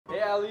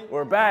Ali.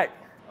 We're back.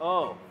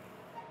 Oh,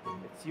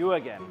 it's you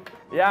again.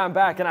 Yeah, I'm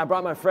back, and I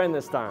brought my friend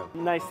this time.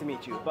 Nice to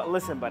meet you. But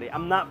listen, buddy,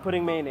 I'm not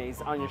putting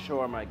mayonnaise on your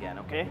shawarma again,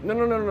 okay?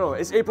 No.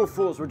 It's April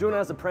Fool's. We're doing it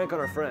as a prank on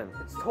our friend.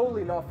 It's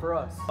totally not for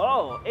us.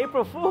 Oh,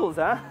 April Fools,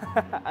 huh?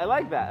 I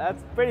like that.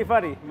 That's pretty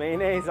funny.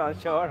 Mayonnaise on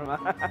shawarma.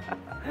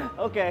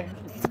 Okay.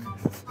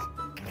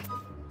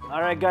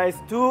 All right, guys,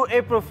 2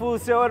 April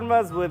Fool's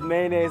shawarmas with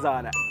mayonnaise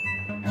on it.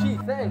 Gee,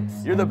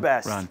 thanks. You're the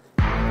best. Run.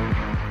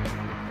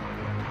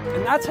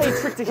 And that's how you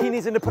trick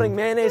Tahinis into putting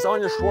mayonnaise on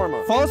your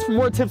shawarma. Follow us for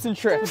more tips and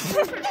tricks.